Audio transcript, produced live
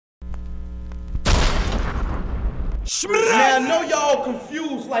Now I know y'all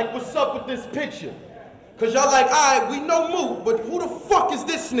confused, like what's up with this picture? Cause y'all like, alright, we know Mook, but who the fuck is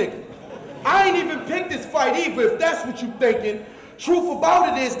this nigga? I ain't even picked this fight either, if that's what you thinking. Truth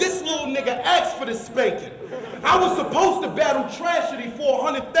about it is, this little nigga asked for this spanking. I was supposed to battle Tragedy for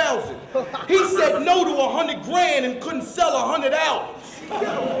 100,000. He said no to 100 grand and couldn't sell 100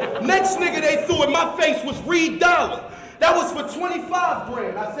 albums. Next nigga they threw in my face was Reed Dollar. That was for 25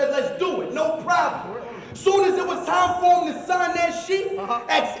 grand. I said, let's do it, no problem. Soon as it was time for him to sign that sheet,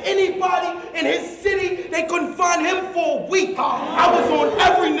 ask anybody in his city, they couldn't find him for a week. I was on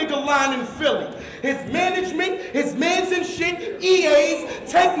every nigga line in Philly. His management, his mans and shit,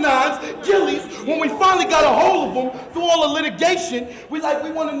 EAs, Tech Nines, Gillies. When we finally got a hold of him through all the litigation, we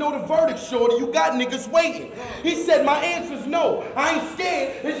want to know the verdict, shorty. You got niggas waiting. He said, my answer's no. I ain't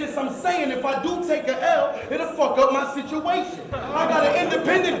scared. It's just I'm saying if I do take a L, it'll fuck up my situation. I got an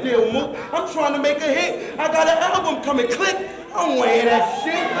independent deal, Mook. I'm trying to make a hit. I got an album coming. Click. I don't want to hear that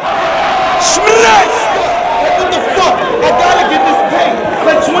shit. What the fuck? I gotta get this paid.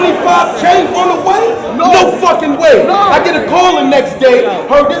 That 25K on the way? No fucking way. I get a call the next day.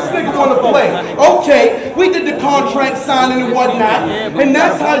 Heard this nigga wanna play. Okay, we did the contract signing and whatnot. And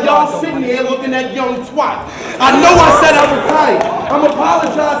that's how y'all sitting here looking at young twat. I know I said I retired. I'm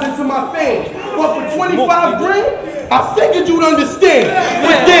apologizing to my fans. But for 25 grand, I figured you'd understand.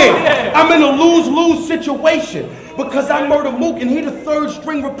 But then, I'm in a lose-lose situation. Because I Murda Mook and he the third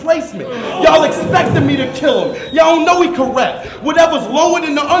string replacement. Y'all expected me to kill him. Y'all don't know he correct. Whatever's lower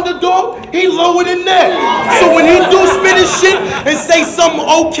than the underdog, he lower than that. So when he do spit his shit and say something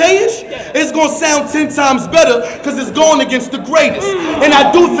okay-ish, it's gonna sound 10 times better because it's going against the greatest. And I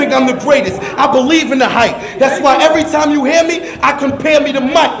do think I'm the greatest. I believe in the hype. That's why every time you hear me, I compare me to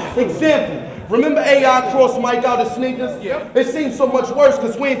Mike. Example. Remember AI crossed Mike out of sneakers? It seemed so much worse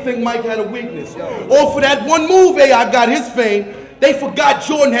because we didn't think Mike had a weakness. Or for that one move AI got his fame, they forgot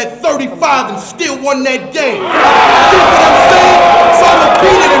Jordan had 35 and still won that game. You know what I'm saying? So I'm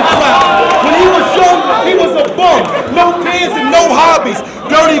repeated and proud. When he was young, he was a bum. No pants and no hobbies.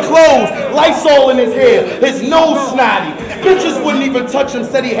 Dirty clothes, Lysol in his hair, his nose snotty. Bitches wouldn't even touch him,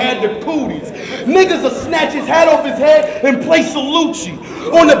 said he had the cooties. Niggas will snatch his hat off his head and play Salucci.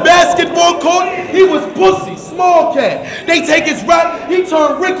 On the basketball court, he was pussy, small cat. They take his rock, he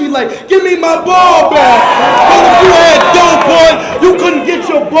turned Ricky like, give me my ball back. But if you had dope, boy, you couldn't get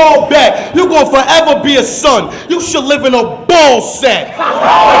your ball back. You gonna forever be a son. You should live in a ball sack.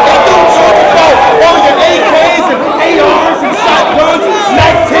 They don't talk about all your AKs and ARs and shotguns,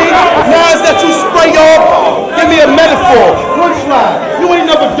 19s that you spray off. Give me a metaphor, punchline. You ain't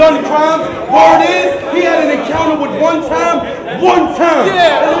never done crimes. Word is, he had an encounter with one time. And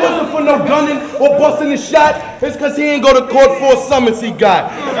it wasn't for no gunning or busting a shot. It's because he ain't go to court for a summons he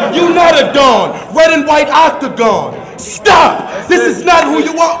got. You not a Don. Red and white octagon. Stop! This is not who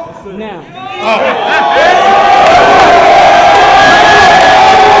you are. Now.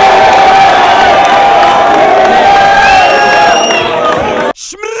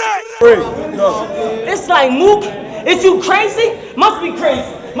 It's like, Mook, is you crazy? Must be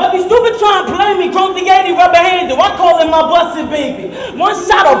crazy. Must be stupid trying to play me, grumpy 80 rubber-handed. I call him my busted baby. One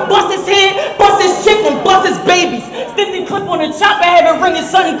shot will bust his head, bust his chick, and bust his babies. Stick the clip on the chopper, have it ringing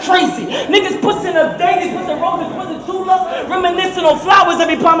something crazy. Niggas pushing up daisies with the roses, with the tulips, reminiscing on flowers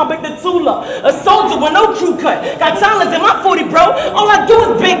every time I pick the tulip. A soldier with no crew cut, got talents in my 40, bro. All I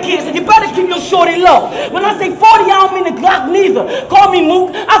do is big kids, and you better keep your shorty low. When I say 40, I don't mean the Glock neither. Call me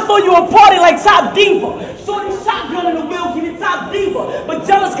Mook, I throw you a party like Top Diva. Shorty shotgun in the wheel, keep it Top Diva. But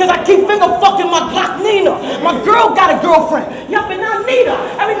jealous cause I keep finger fucking my Glock Nina. My girl got a girlfriend, yup, and I need her.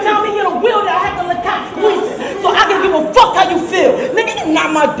 Every time we hit a wheel, I have to look out squeeze it. So I can give a fuck how you feel. Nigga, you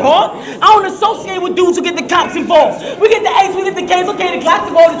not my dog. I don't associate with dudes who get the cops involved. We get the A's, we get the K's, okay, the Glocks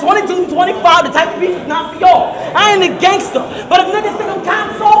involved, the 22, the 25, the type of beef is not for y'all. I ain't a gangster, but if niggas think I'm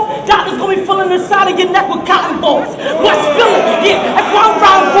cotton soft, doctors gonna be filling the side of your neck with cotton balls. What's filling? Yeah, that's why I'm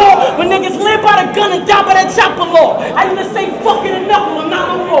riding for. When niggas live by the gun and die by that chopper law. I used to say fucking a knuckle, I'm not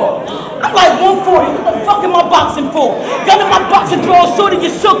no more. I'm like 140, what the fuck am I boxing for? Gun in my boxing drawers, shorty, you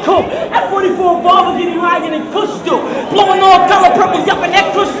shook cook. That 44 revolver get you higher than Kush do. Blowing all color purple, yup, and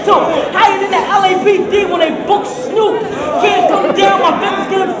that Kush too. Higher than the LAPD when they book Snoop. Can't come down, my business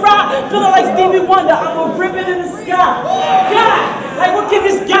getting fried. Feeling like Stevie Wonder, I'm a ribbon in the sky. God, like what can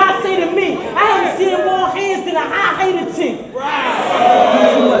this guy say to me? I haven't seen more hands than a high-hated team.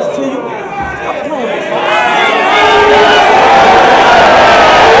 Right. Too much to you. Stop playing this.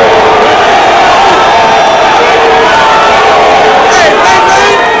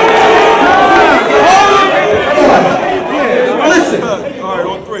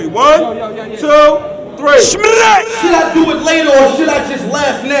 3. Should I do it later or should I just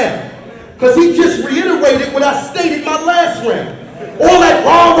laugh now? Because he just reiterated what I stated my last round. All that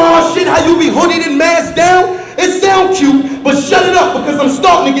rah-rah shit, how you be hooded and masked down, it sound cute, but shut it up because I'm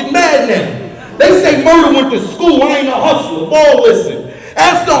starting to get mad now. They say Murda went to school, I ain't a hustler, ball listen.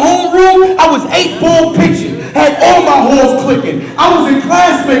 After homeroom, I was 8-ball pitching, had all my horns clicking. I was in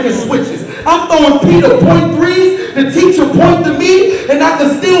class making switches. I'm throwing Peter point threes, the teacher point to me, and I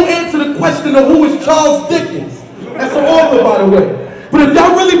can still answer the question of who is Charles Dickens. That's an author, by the way. But if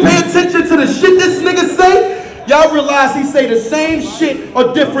y'all really pay attention to the shit this nigga say, y'all realize he say the same shit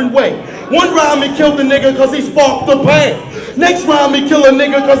a different way. One round he killed the nigga cause he sparked the pan. Next round he kill a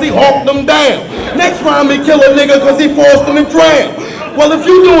nigga cause he hawked them down. Next round he kill a nigga cause he forced them to drown. Well, if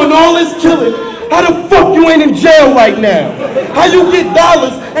you doing all this killing, how the fuck you ain't in jail right now? How you get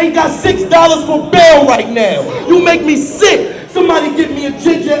dollars, ain't got $6 for bail right now? You make me sick. Somebody get me a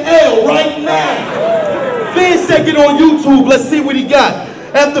ginger ale right now. Van said get on YouTube, let's see what he got.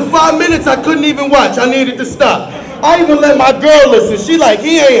 After 5 minutes, I couldn't even watch. I needed to stop. I even let my girl listen. She like,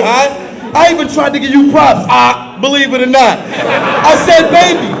 he ain't hot. I even tried to give you props, believe it or not. I said,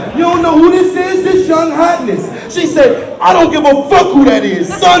 baby, you don't know who this is? This young hotness. She said, I don't give a fuck who that is.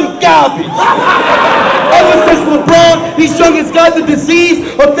 Son garbage. Ever since LeBron, these youngins got the disease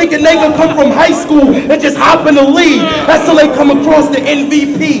of thinking they gonna come from high school and just hop in the league. That's till they come across the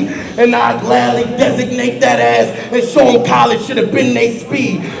MVP. And I gladly designate that ass and show them college should have been their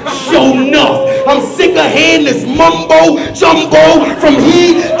speed. Sure enough, I'm sick of hearing this mumbo jumbo from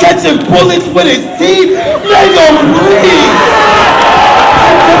he catching bullets with his teeth. Nigga, please.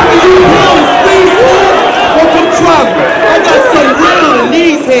 I'm telling you, come try me. I got some real in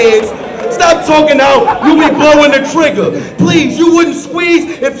these heads. Stop talking out, you be blowing the trigger. Please, you wouldn't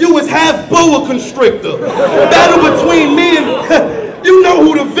squeeze if you was half boa constrictor. Battle between me and... You know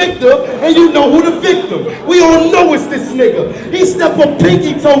who the victor, and you know who the victim. We all know it's this nigga. He step a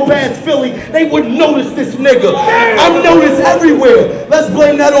pinky toe past Philly, they wouldn't notice this nigga. I'm noticed everywhere. Let's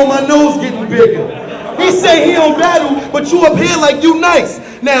blame that on my nose getting bigger. He say he don't battle, but you up here like you nice.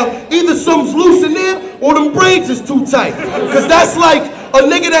 Now, either something's loose in there, or them braids is too tight. Cause that's like a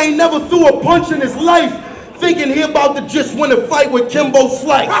nigga that ain't never threw a punch in his life, thinking he about to just win a fight with Kimbo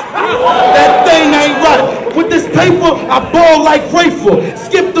Slice. That thing ain't right. With this paper, I ball like Rayford.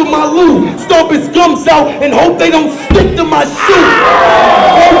 Skip through my loo, stomp his gums out, and hope they don't stick to my shoe.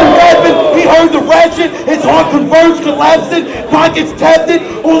 Heard the rapping, he heard the ratchet, his heart converged, collapsing, pockets tapped it,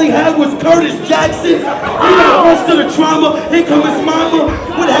 all he had was Curtis Jackson. He got rushed to the trauma, here come his mama.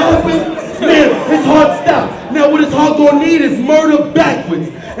 What happened? Man, his heart stopped. Now what his heart gonna need is murder backwards.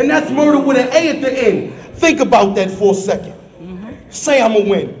 And that's murder with an A at the end. Think about that for a second. Say I'ma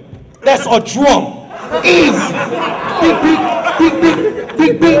win. That's a drum. Easy. Beep, beep, beep, beep,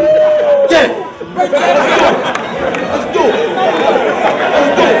 beep, beep. Yeah. Let's do it. Let's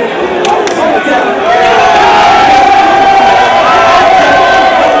do it.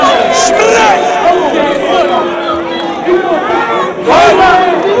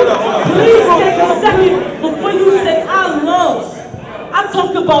 Please take a second before you say I lost. I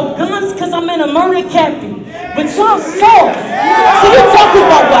talk about guns because I'm in a murder capping. But y'all soft. So you talking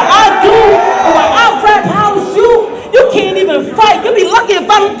about what I do or what I rap house you? You can't even fight. You be lucky if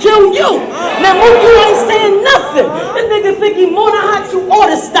I don't kill you. Now Mook, you ain't saying nothing. This nigga think he more than hot, you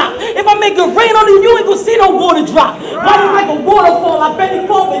ought to stop. If I make it rain on you, you ain't gonna see no water drop. Running like a waterfall, I bet he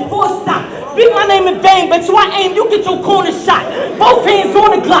fall before stop. Speak my name in vain, but you I aim, you get your corner shot. Both hands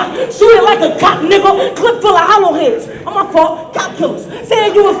on the Glock, shoot it like a cop, nigga. Clip full of hollow heads. I'm my fault, cop killers.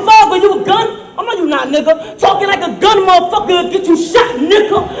 Saying you a thug or you a gun? I know you not, nigga. Talking like a gun, motherfucker, get you shot,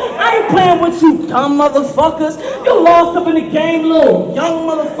 nigga. I ain't playing with you, dumb motherfuckers. You lost up in the game, little young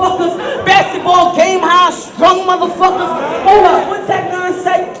motherfuckers. Basketball game high, strong motherfuckers. Hold up, what's that guy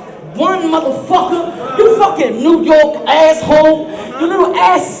say? One motherfucker, you fucking New York asshole, you little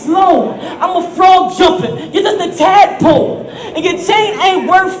ass slow. I'm a frog jumping, you're just a tadpole, and your chain ain't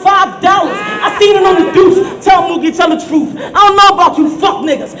worth $5. I seen it on the deuce. Tell Mookie, tell the truth. I don't know about you fuck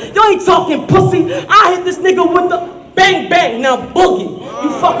niggas. You ain't talking pussy. I hit this nigga with the bang bang. Now boogie, you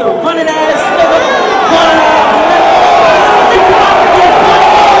fucking running ass nigga, running ass nigga.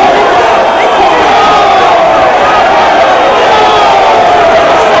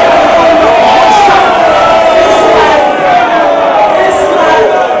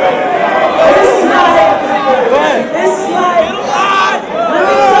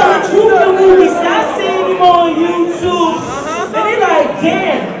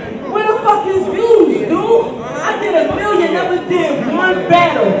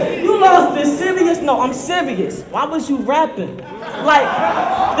 No, I'm serious. Why was you rapping? Like,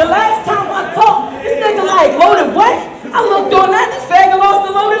 the last time I talked, this nigga I looked on that, this faggot lost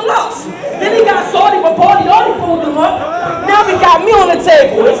the loaded lux. Then he got salty, but party already pulled him up. Now he got me on the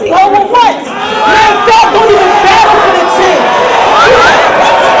table. Is he holding what? Man, Fat don't even battle for the chain.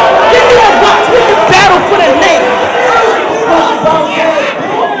 Give me a watch, we can battle for the name.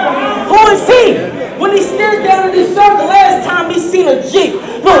 Who is he? When he stared down at his shirt the last time he seen a G.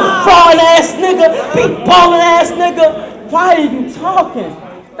 Little fraud ass nigga, big ballin' ass nigga. Why are you talking?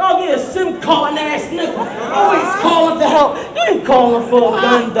 Dog, you a SIM card ass nigga. Always calling for help. You ain't calling for a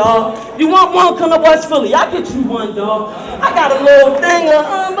gun, dog. You want one, come to West Philly. I'll get you one, dog. I got a little thing,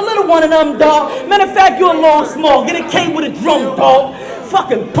 a little one of them, dog. Matter of fact, you're a long small. Get a K with a drum, dog.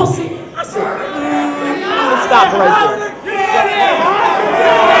 Fucking pussy. I said, I'm gonna stop right there.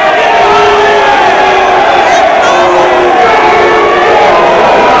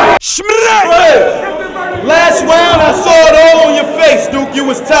 Last round, I saw it all on your face, Duke. You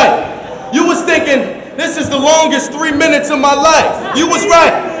was tight. You was thinking, this is the longest 3 minutes of my life. You was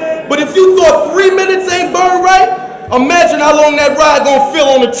right. But if you thought 3 minutes ain't burned right, imagine how long that ride gonna feel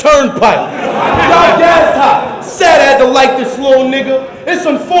on the turnpike. Y'all gassed hot. Sad I had to like this little nigga. It's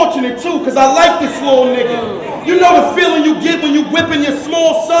unfortunate too, cause I like this little nigga. You know the feeling you get when you whipping your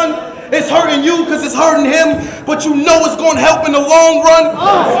small son? It's hurting you because it's hurting him, but you know it's going to help in the long run.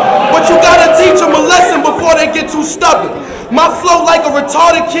 But you got to teach them a lesson before they get too stubborn. My flow like a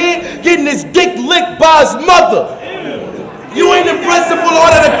retarded kid getting his dick licked by his mother. You ain't impressive with all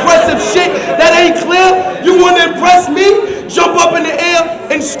that aggressive shit. That ain't clear. You want to impress me? Jump up in the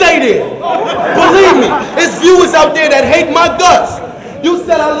air and stay there. Believe me, there's viewers out there that hate my guts. You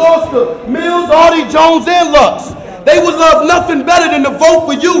said I lost to Mills, Artie, Jones, and Lux. They would love nothing better than to vote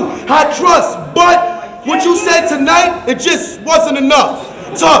for you. I trust, but what you said tonight, it just wasn't enough.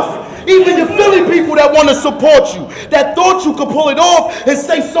 Tough. Even your Philly people that want to support you, that thought you could pull it off and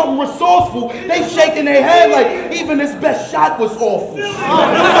say something resourceful, they shaking their head like even his best shot was awful. You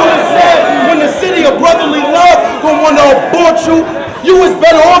know what's sad? When the city of brotherly love gonna want to abort you, you was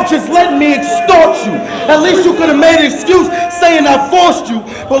better off just letting me extort you. At least you could have made an excuse saying I forced you,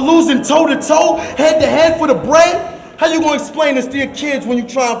 but losing toe-to-toe, head-to-head for the bread? How you gonna explain this to your kids when you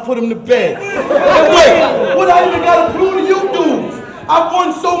try and put them to bed? And wait, what I even gotta prove to you dudes? I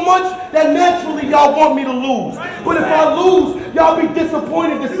won so much that naturally y'all want me to lose. But if I lose, y'all be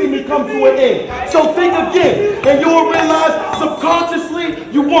disappointed to see me come to an end. So think again, and you'll realize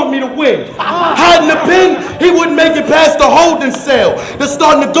subconsciously you want me to win. Hiding the pen, he wouldn't make it past the holding cell to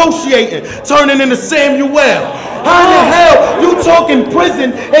start negotiating, turning into Samuel. How in the hell you talking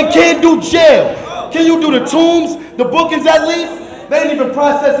prison and can't do jail? Can you do the tombs, the bookings at least? They ain't even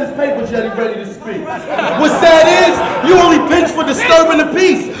process his papers yet, he ready to speak. What's sad is, you only pinch for disturbing the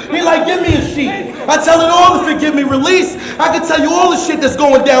peace. He like, give me a sheet. I tell it all if it give me release. I can tell you all the shit that's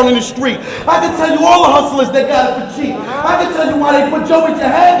going down in the street. I can tell you all the hustlers that got it for cheap. I can tell you why they put Joe with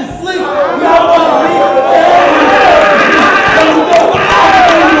your head to sleep. Y'all want to be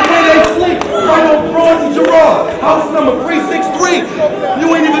where they sleep. Right on Bronze and Gerard. House number 363.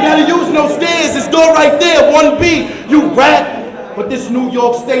 You ain't even got to use no stairs. It's door right there, 1B. You rat. But this New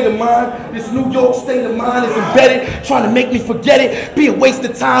York state of mind is embedded, trying to make me forget it. Be a waste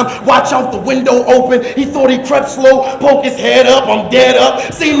of time, watch out the window open. He thought he crept slow, poke his head up, I'm dead up.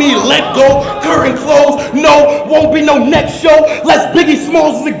 See me let go, curtain closed, no, won't be no next show. Less Biggie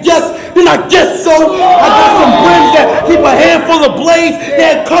Smalls as a guest, then I guess so. I got some friends that keep a handful of blades.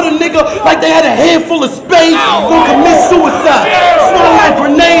 They had cut a nigga like they had a handful of spades. Gonna commit suicide, small like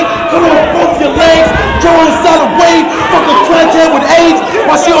grenade, cut off both your legs, draw inside a wave, fuck a crackhead with AIDS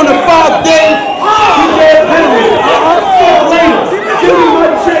while she on the 5 days. He dead penalty. Fuck later. Give me my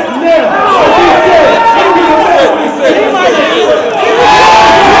check now. He dead. Give me my check.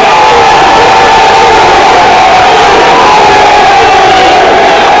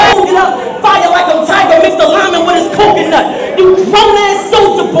 Hold it up. Fire like a tiger. Mix the lineman with his coconut. You grown ass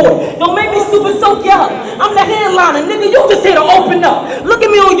soldier boy. Don't make me super soak you up. I'm the headliner, nigga. You just here to open up. Look at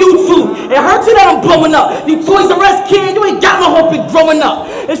me on YouTube. It hurts you that I'm blowing up. You Toys R Us kid, you ain't got no hope in growing up.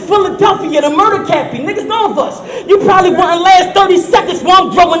 It's Philadelphia, the murder cappy. Niggas know of us. You probably wouldn't last 30 seconds while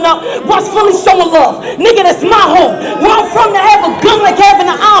I'm growing up. Watch Philly showing love. Nigga, that's my home. Where I'm from, to have a gun like having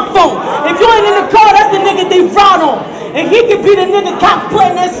an iPhone. If you ain't in the car, that's the nigga they ride on. And he could be the nigga cop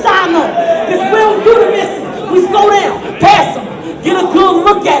putting that sign on. Cause we don't do the missing. We slow down, pass him. Get a good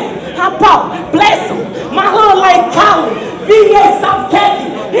look at it. Hop out, blast him. My hood like Colin, VA, South Khaki.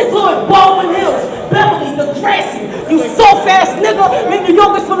 His hood, Baldwin Hills, Beverly, Degrassi. You soft ass nigga, make New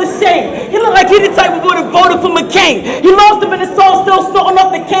Yorkers full of shame. He look like he the type of boy that voted for McCain. He lost him in his soul, still snorting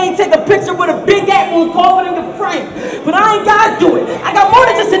off the cane. Take a picture with a big apple and carve it in the frame. But I ain't gotta do it. I got more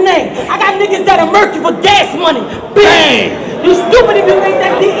than just a name. I got niggas that a Mercury for gas money. Bang! You stupid if you think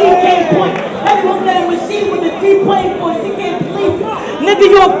that DE can't point. That was that machine with the T playing for it. She can't believe it. Nigga,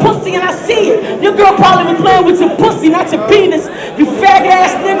 you a pussy and I see it. Your girl probably be playing with your pussy, not your penis. You faggot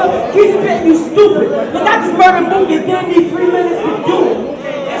ass nigga. Keep spitting, you stupid. Look, I just murdered Mook and gave me 3 minutes to do it.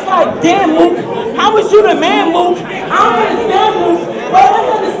 It's like, damn, Mook. How was you the man, Mook? I don't understand, Mook. But I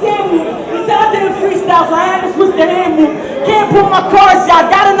don't understand, Mook. He said I didn't freestyle, so I had to switch the hand move. Can't pull my cards, y'all.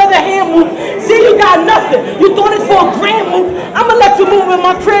 Got another hand move. See, you got nothing. You thought it for a grand move. I'ma let you move in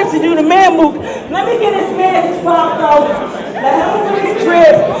my crib to do the man move. Let me get this man his 5,000. Let him do his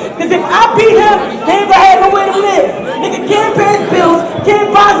crib. Cause if I beat him, he ain't gonna have nowhere to live. Nigga can't pay his bills, can't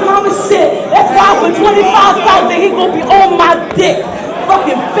buy his mama shit. That's why for 25,000 he gonna be on my dick.